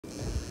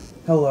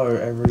Hello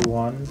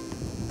everyone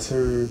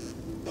to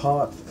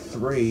part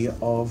 3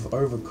 of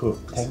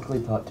Overcooked.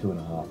 Technically part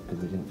 2.5,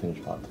 because we didn't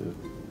finish part 2.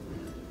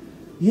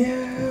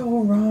 Yeah,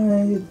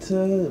 alright.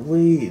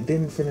 We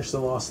didn't finish the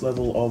last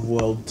level of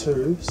World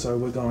 2, so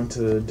we're going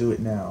to do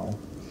it now.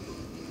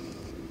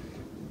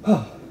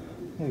 Here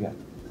we go.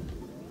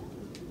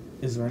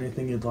 Is there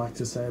anything you'd like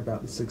to say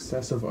about the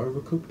success of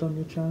Overcooked on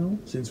your channel?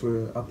 Since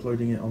we're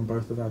uploading it on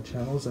both of our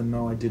channels, and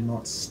no, I did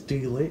not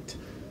steal it.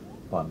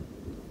 Fun.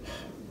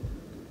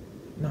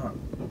 No.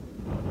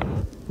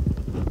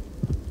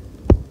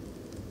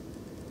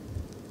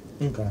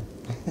 Okay.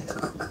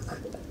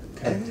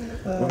 Okay.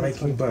 We're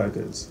making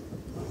burgers.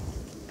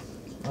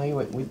 Oh, yeah,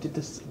 wait, we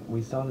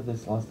started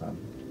this last time,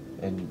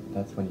 and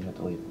that's when you had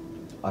to leave.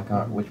 I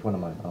can't, which one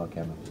am I? Oh,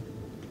 okay,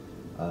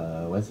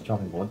 where's the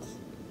chopping boards?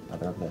 Oh,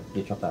 they're over there.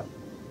 You chop that.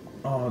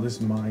 Oh, this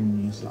is mine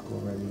music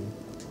already.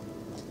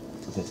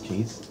 Is this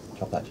cheese?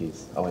 Chop that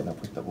cheese. Oh wait, no,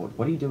 put the wood.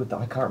 What do you do with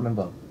that? I can't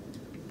remember.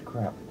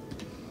 Crap.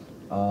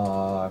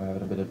 I'm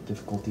having a bit of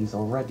difficulties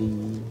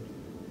already.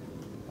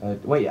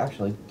 Wait,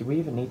 actually, do we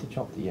even need to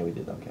chop the... Yeah, we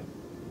did, okay.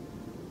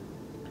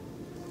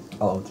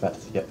 Oh, it's about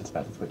to... Yep, it's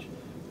about to switch.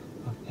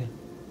 Oh, hey.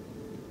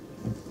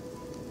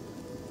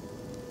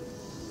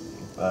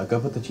 Go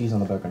put the cheese on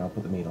the burger and I'll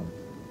put the meat on.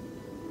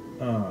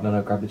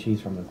 No, grab the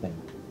cheese from the thing.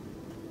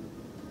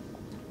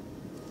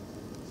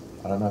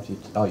 I don't know if you...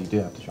 Oh, you do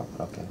have to chop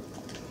it, okay.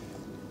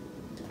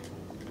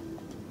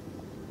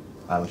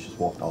 I was just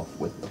walked off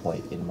with the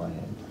plate in my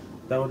hand.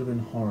 That would have been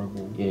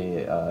horrible.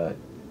 Yeah,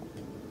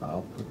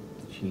 I'll put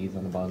the cheese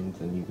on the buns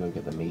and you go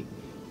get the meat.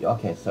 Yeah,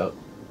 okay, so...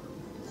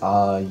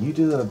 you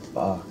do the...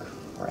 Oh,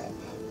 crap.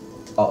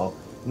 Uh-oh.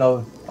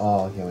 No.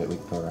 Oh, okay, wait, we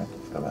can go around.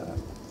 Forgot about that.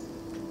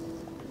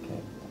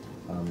 Okay.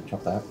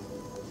 Chop that.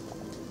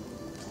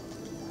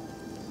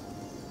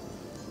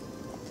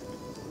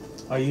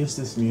 I use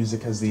this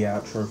music as the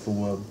outro for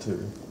World 2. Is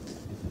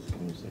this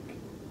music?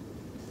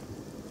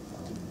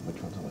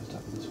 Which one's almost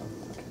done? This one.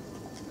 Okay.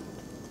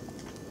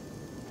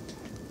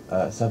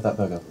 Serve that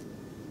burger.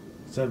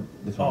 So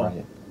This one right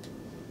here.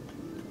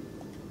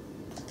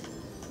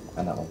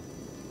 And that one.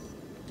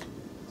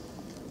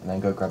 And then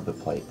go grab the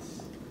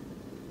plates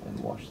and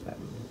wash them.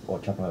 Or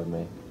chuck them over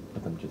me.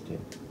 Put them just here.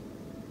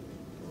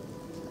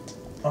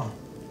 Oh.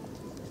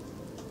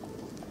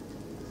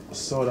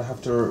 Sort of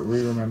have to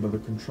re-remember the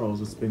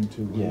controls. It's been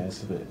 2 weeks. Yeah,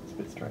 it's a bit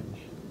strange.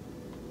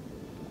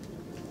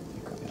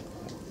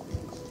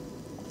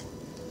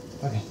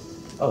 Okay.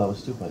 Oh, that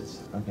was 2 plates.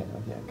 Okay.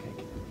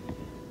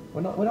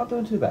 We're not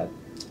doing too bad.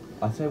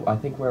 I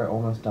think we're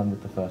almost done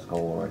with the first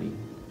goal already.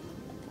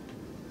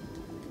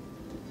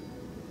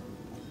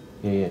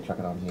 Yeah, chuck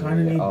it on here.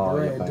 Kinda need oh,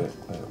 bread.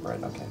 Yeah,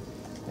 bread, okay.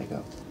 There you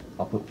go.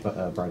 I'll put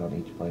bread on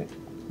each plate.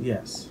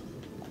 Yes.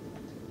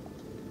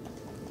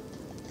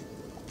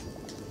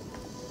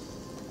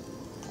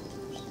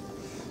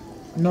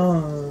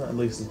 No, at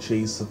least the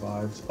cheese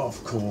survived.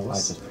 Of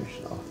course. I just pushed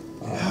it off.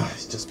 Yeah,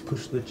 just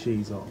push the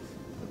cheese off.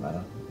 Doesn't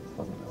matter.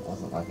 It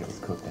wasn't like it was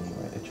cooked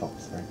anyway. It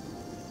chops through.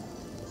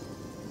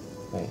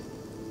 Wait.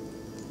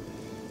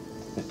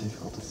 It's a bit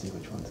difficult to see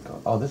which one's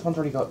got... Oh, this one's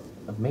already got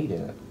a meat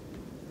in it.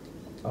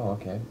 Oh,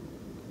 okay.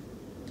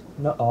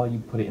 No, oh, you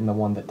put it in the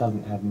one that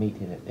doesn't have meat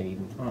in it,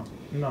 Aiden. Oh,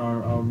 no,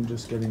 I'm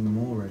just getting them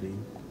all ready.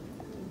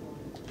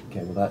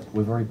 Okay, well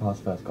we've already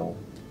passed first goal.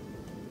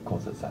 Of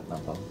course it's that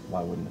number.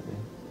 Why wouldn't it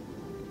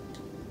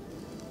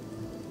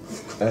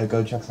be?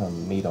 Go chuck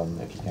some meat on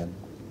if you can.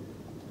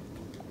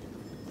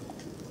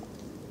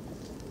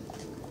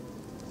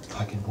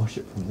 I can wash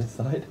it from this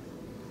side.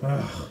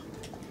 Ugh.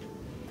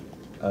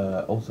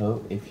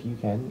 Also, if you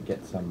can,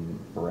 get some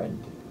bread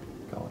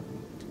going.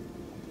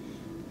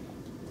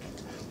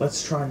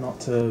 Let's try not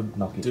to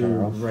Knock each do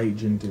other off.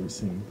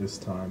 rage-inducing this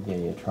time.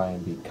 Yeah, try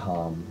and be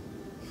calm.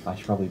 I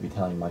should probably be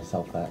telling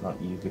myself that, not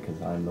you, because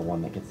I'm the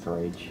one that gets the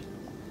rage.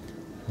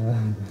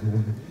 I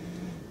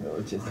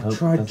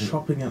tried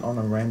chopping it on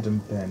a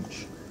random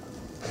bench.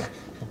 I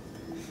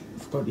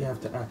forgot you have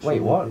to actually...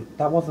 Wait, what?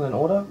 That wasn't an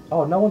order?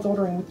 Oh, no one's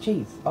ordering with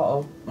cheese.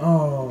 Uh-oh.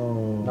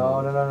 Oh.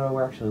 No,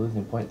 we're actually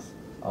losing points.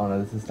 Oh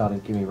no, this is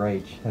starting to give me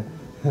rage.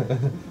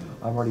 I'm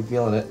already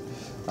feeling it.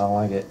 I don't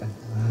like it.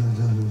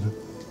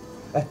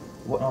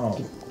 What? Oh.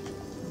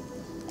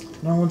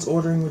 No one's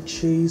ordering with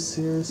cheese,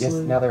 seriously? Yes,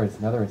 now there is.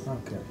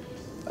 Okay.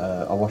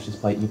 I'll wash this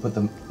plate. You put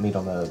the meat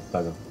on the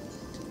burger.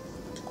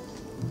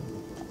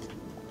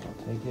 I'll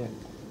take it.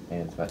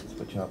 And it's about to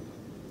switch up.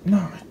 No,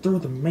 I threw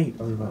the meat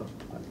over.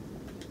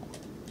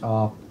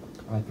 Oh,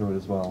 I threw it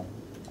as well.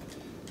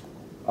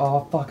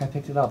 Oh, fuck, I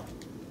picked it up.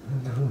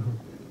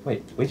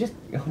 Wait,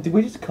 did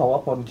we just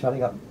co-op on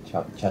chatting up?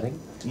 Chatting?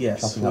 Yes,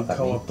 Chopping we up that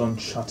co-oped meat? on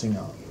shutting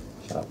up.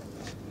 Shut up.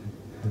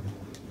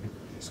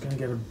 Just gonna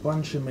get a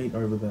bunch of meat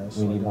over there.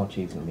 We need more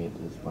cheese and meat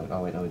at this point.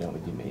 Oh wait, no we don't, we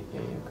do meat.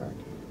 Yeah,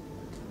 correct.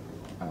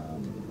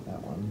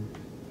 That one.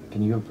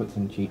 Can you go put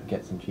some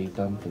get some cheese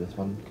done for this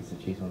one? Because the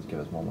cheese ones give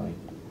us more money.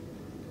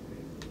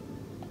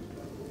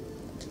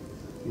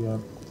 Yeah.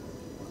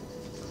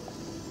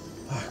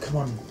 Ah, come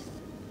on.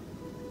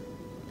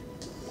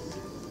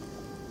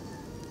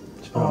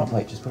 Just put it on a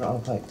plate, just put it on a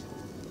plate.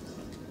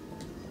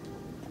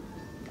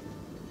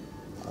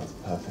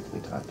 perfectly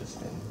timed to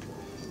spin.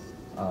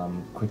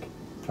 Quick,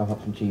 chop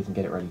up some cheese and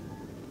get it ready.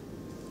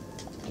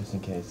 Just in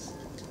case.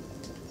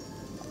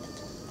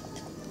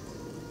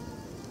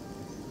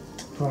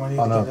 Well, I need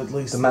Oh to no, get at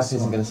least the map this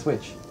isn't one. going to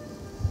switch.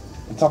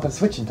 It's not going to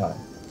switch in time.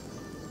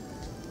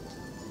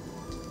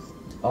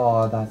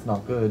 Oh, that's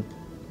not good.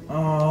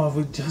 Oh,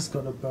 we just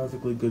got a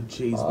perfectly good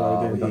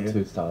cheeseburger We got here.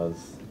 2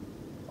 stars.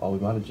 Oh, we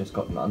might have just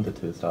gotten under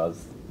 2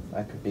 stars.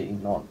 That could be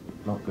not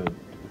good.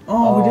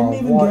 Oh, we didn't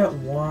even what? get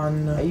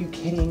one. Are you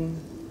kidding?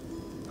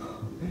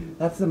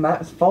 That's the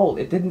map's fault.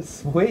 It didn't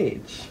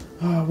switch.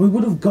 Oh, we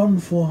would have gotten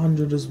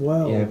 400 as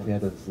well. Yeah, if we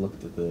had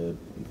looked at the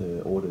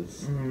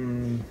orders.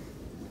 And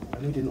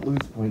we didn't lose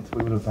points,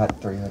 we would have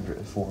had 300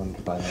 or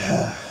 400 by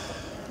now.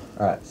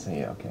 Alright, so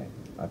yeah, okay.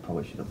 I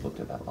probably should have looked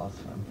at that last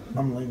time.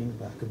 I'm leaning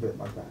back a bit,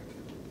 my back.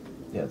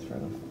 Yeah, that's fair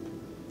enough.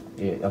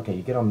 Yeah, okay,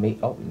 you get on meat.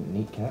 Oh,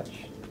 neat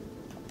catch.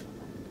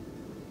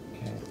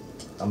 Okay.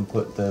 I'm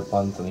gonna put the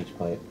buns on each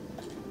plate.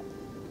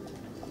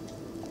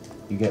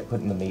 You get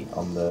putting the meat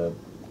on the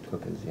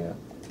cookers, yeah.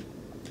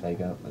 There you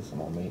go, there's some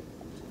more meat.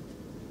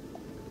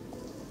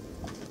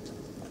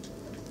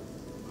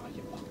 Oh,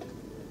 you blocked it.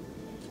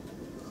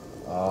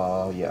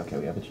 Oh, yeah, okay,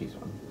 we have a cheese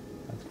one.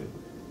 That's good.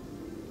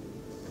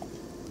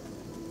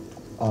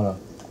 Oh no.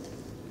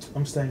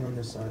 I'm staying on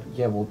this side.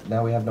 Yeah, well,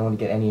 now we have no one to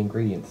get any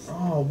ingredients.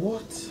 Oh,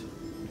 what?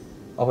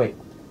 Oh, wait.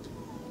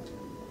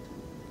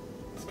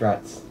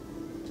 Strats.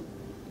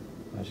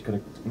 I just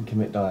gotta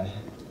commit die.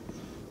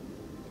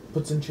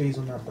 Put some cheese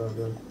on that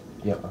burger.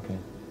 Yep, okay.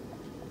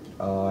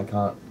 Oh, I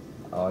can't.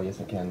 Oh, yes,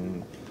 I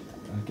can.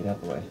 Get out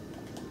of the way.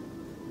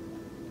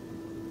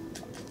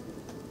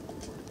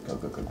 Go,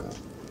 go, go, go.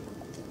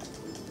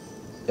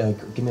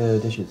 Give me the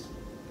dishes.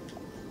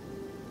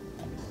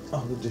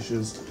 Oh, the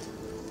dishes.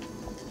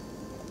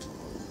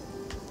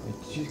 Wait,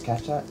 did you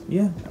catch that?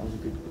 Yeah. That was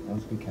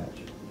a good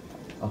catch.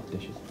 Oh,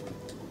 dishes.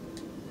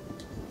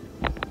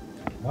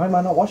 Why am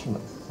I not washing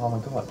them? Oh my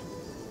god.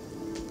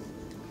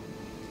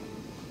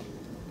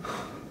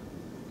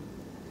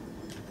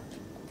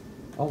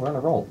 Oh, we're on a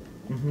roll.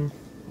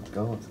 Let's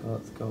go, let's go,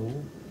 let's go.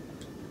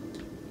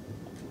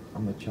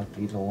 I'm gonna chuck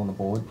these all on the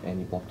board, and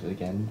you blocked it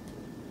again.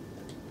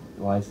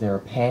 Why is there a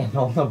pan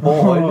on the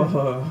board?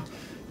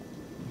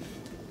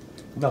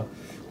 No.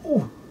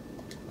 Ooh.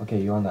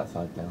 Okay, you're on that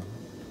side now.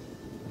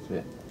 That's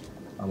it.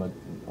 I'm gonna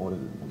order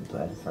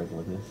this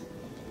regular this.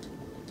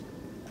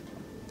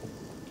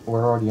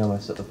 We're already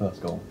almost at the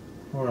first goal.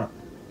 Alright.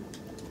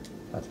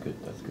 That's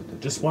good, that's good.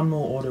 That's Just good. one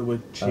more order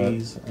with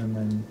cheese and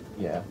then...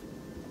 Yeah.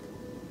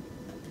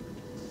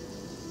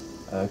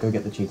 Go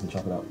get the cheese and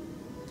chop it up.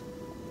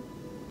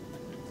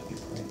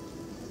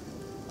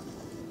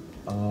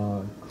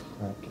 Oh,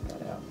 crap, get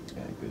that out.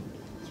 Yeah, good.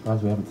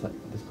 Surprised we haven't set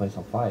this place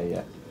on fire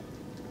yet.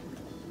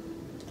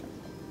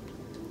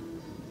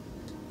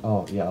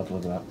 Oh, yeah, I'll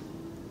deliver that.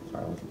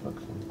 Sorry, I wasn't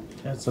focusing.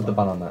 That's Put the fine.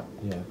 bun on that.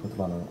 Yeah, put the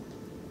bun on it.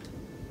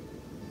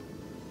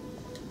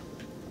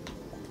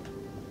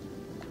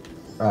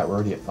 Alright, we're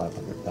already at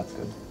 500. That's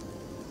good.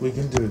 We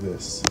can do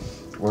this.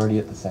 We're already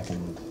at the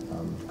second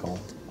goal.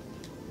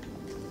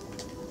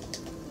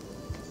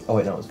 Oh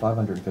wait, no, it was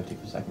 550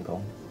 for second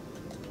goal.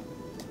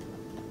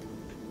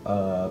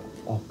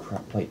 Oh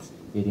crap, plates.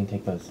 You didn't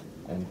take those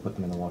and put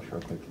them in the washer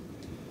real quick.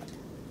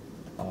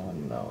 Oh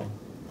no.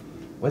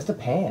 Where's the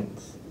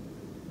pans?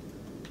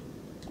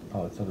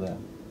 Oh, it's over there.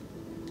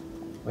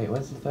 Wait,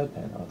 where's the third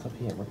pan? Oh, it's up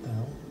here. What the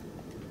hell?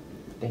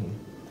 Dang.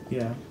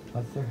 Yeah.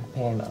 Why's there a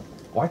pan up?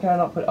 Why can I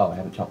not put... Oh, I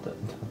haven't chopped it.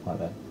 My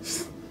bad.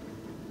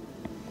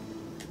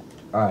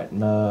 Alright,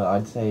 no,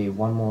 I'd say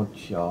one more...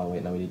 Oh,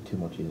 wait, no, we need 2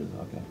 more cheeses.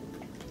 Okay.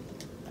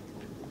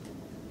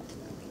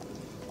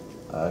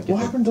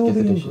 What happened to all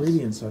the dishes.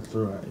 ingredients I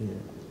threw out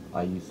here?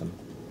 I used them.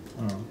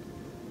 Oh.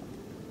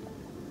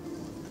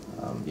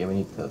 Yeah, we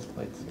need those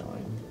plates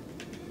going.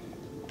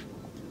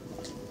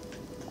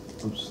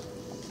 Oops.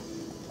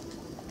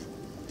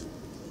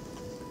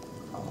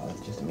 Oh,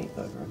 that's just a meat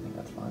burger. I think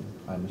that's fine.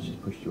 I almost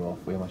just pushed you off.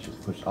 We almost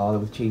just pushed... Oh, there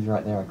was cheese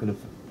right there. I could have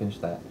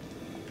finished that.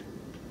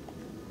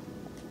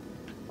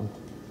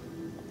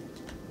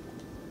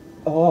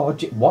 Oh,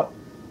 what?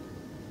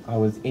 I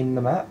was in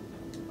the map?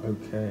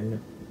 Okay.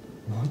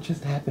 What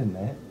just happened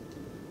there?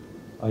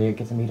 Oh yeah,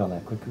 get some meat on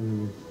there, quick.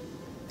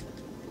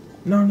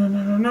 No, no,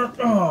 no, no, no.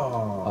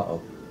 Oh.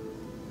 Uh-oh.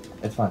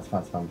 It's fine, it's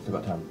fine, it's fine. We've still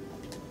got time.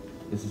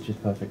 This is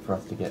just perfect for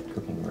us to get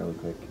cooking really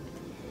quick.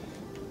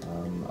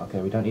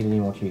 Okay, we don't need any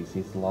more cheese.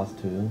 These are the last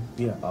 2.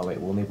 Yeah. Oh wait,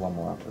 we'll need 1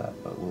 more after that,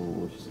 but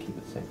we'll just keep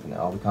it safe for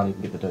now. Oh, we can't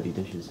even get the dirty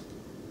dishes.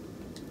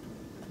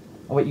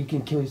 Oh wait, you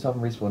can kill yourself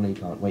and respawn. No, you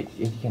can't. Wait,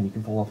 if you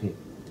can fall off here.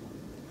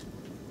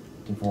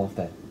 You can fall off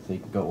there, so you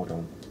can go order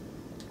them.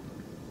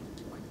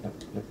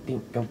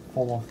 No, go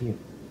fall off here.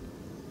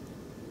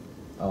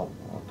 Oh,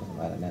 well, it doesn't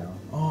matter now.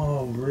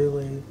 Oh,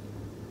 really? Do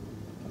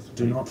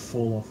pretty... not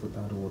fall off with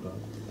that order.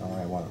 Don't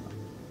worry, why not?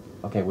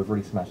 Okay, we've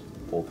already smashed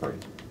all 3.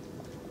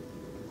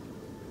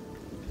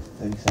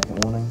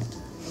 30-second warning.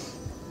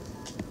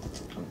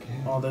 Okay.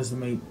 Oh, there's the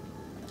meat.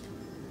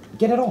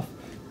 Get it off!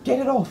 Get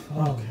it off!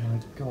 Oh Okay. my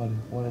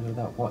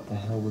god, what the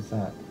hell was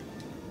that?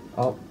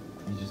 Oh,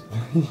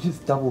 You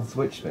just double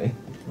switched me.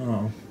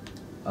 Oh.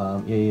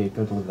 Yeah,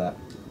 go deliver that.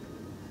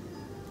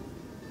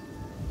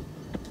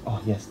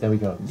 Oh yes, there we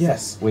go.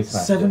 Yes. We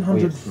smashed it. We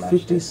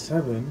smashed it.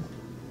 757.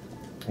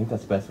 I think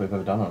that's the best we've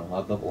ever done on a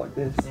hard level like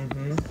this.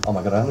 Mm-hmm. Oh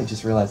my god, I only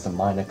just realised some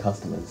minor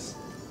customers.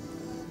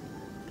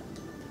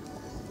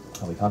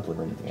 Oh, we can't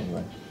deliver anything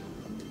anyway.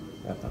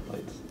 We have no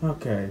plates.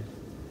 Okay.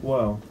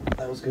 Well,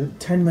 That was good.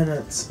 10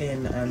 minutes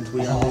in and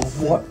we Oh, only...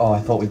 what? Oh, I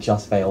thought we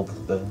just failed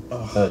the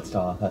Oh. third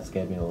star. That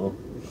scared me a little.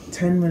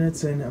 10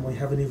 minutes in and we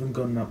haven't even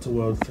gotten up to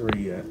World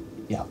 3 yet.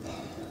 Yeah.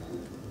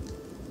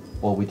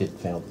 Well, we did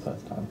fail the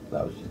first time.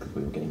 That was just because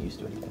we were getting used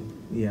to it again.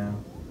 Yeah.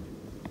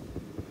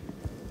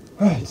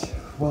 Right.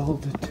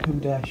 World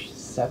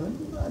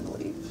 2-7, I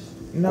believe.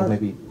 No, Or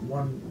maybe...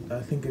 I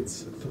think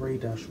it's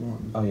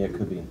 3-1. Oh yeah, it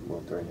could be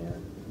World 3, yeah.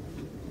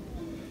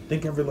 I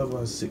think every level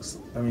has 6...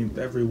 I mean,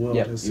 every world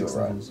Yep, has you 6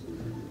 were right. levels.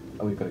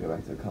 Oh, we've got to go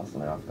back to the castle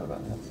now. I forgot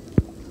about that.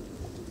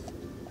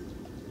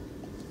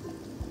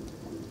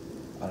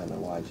 I don't know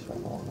why I just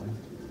went the wrong way.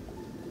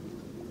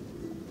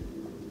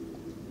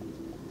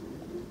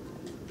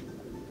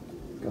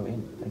 Go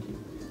in, thank you.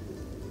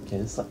 Okay,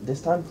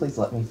 this time please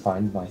let me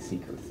find my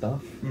secret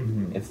stuff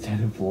Mm-hmm. instead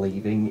of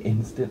leaving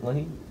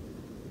instantly.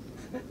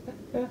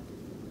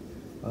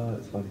 Oh,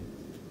 that's funny.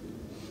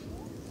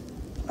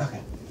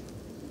 Okay.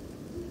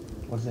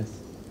 What is this?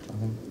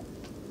 Nothing.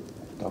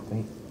 Dog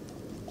meat.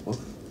 Woof.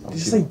 Did you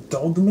say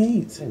dog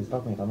meat? Yeah, there's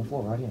dog meat on the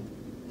floor right here.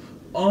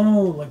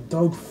 Oh, like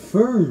dog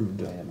food.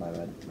 Yeah, my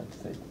bad. I meant to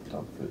say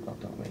dog food, not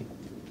dog meat.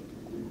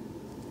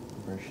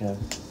 British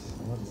chefs.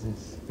 What is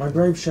this? My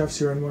brave chefs,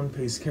 you're in one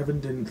piece. Kevin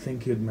didn't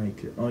think you'd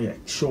make it. Oh yeah,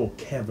 sure,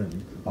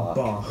 Kevin. Bark.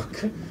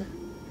 Bark.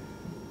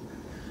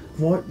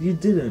 What? You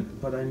didn't,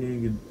 but I knew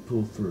you'd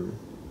pull through.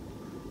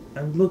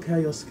 And look how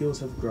your skills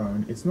have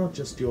grown. It's not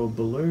just your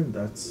balloon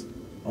that's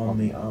on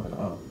the up,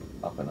 up.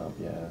 Up and up,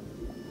 yeah.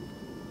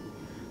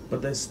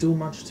 But there's still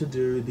much to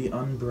do. The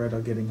unbred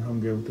are getting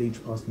hungrier with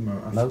each passing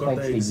moment. I No forgot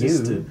thanks they to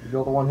existed. you.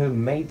 You're the one who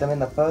made them in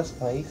the first I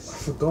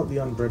place. forgot the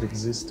unbred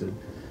existed.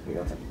 We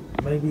got that.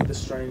 Maybe the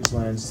strange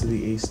lands to the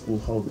east will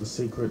hold the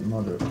secret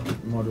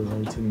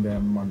moderating their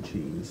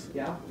munchies.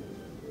 Yeah.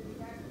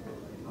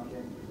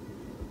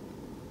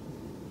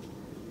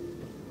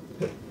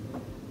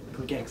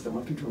 Quick X, that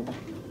might control.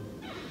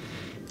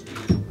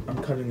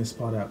 I'm cutting this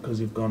part out because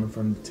you've gone in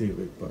front of the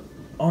TV, but...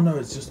 Oh no,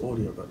 it's just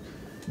audio, but...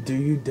 Do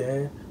you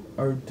dare,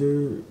 or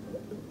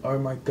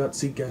my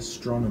gutsy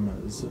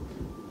gastronomers,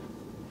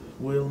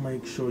 we'll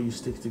make sure you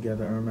stick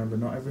together, and remember,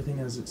 not everything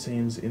as it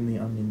seems in the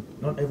Onion...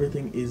 Not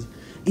everything is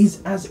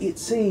as it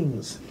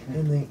seems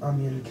in the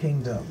Onion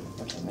Kingdom.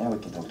 Okay, now we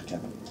can talk to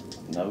Kevin.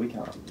 No, we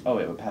can't. Oh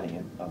wait, we're patting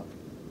him. Oh.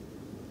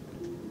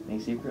 Any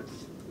secrets?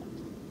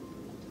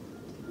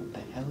 What the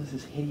hell is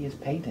this hideous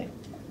painting?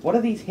 What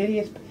are these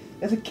hideous...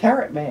 There's a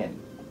carrot man!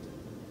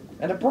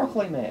 And a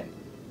broccoli man!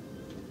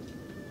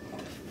 What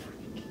the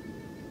freak?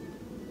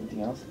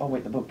 Anything else? Oh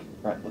wait, the book.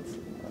 Right, let's...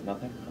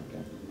 nothing?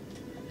 Okay.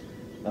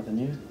 Nothing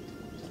new?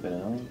 It's a bit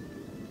annoying.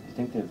 I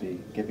think they'd be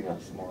giving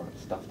us more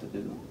stuff to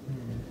do.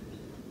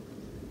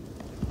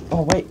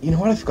 Oh wait, you know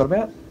what I forgot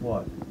about?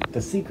 What?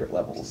 The secret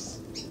levels.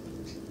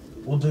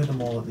 We'll do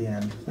them all at the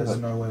end. There's But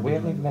no way we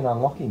haven't even been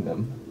unlocking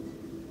them.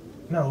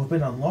 No, we've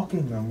been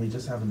unlocking them, we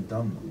just haven't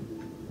done them.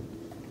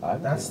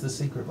 That's the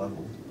secret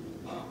level.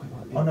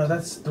 Oh no,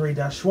 that's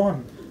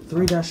 3-1.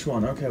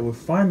 3-1. Okay, we've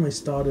finally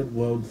started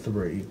World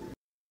 3.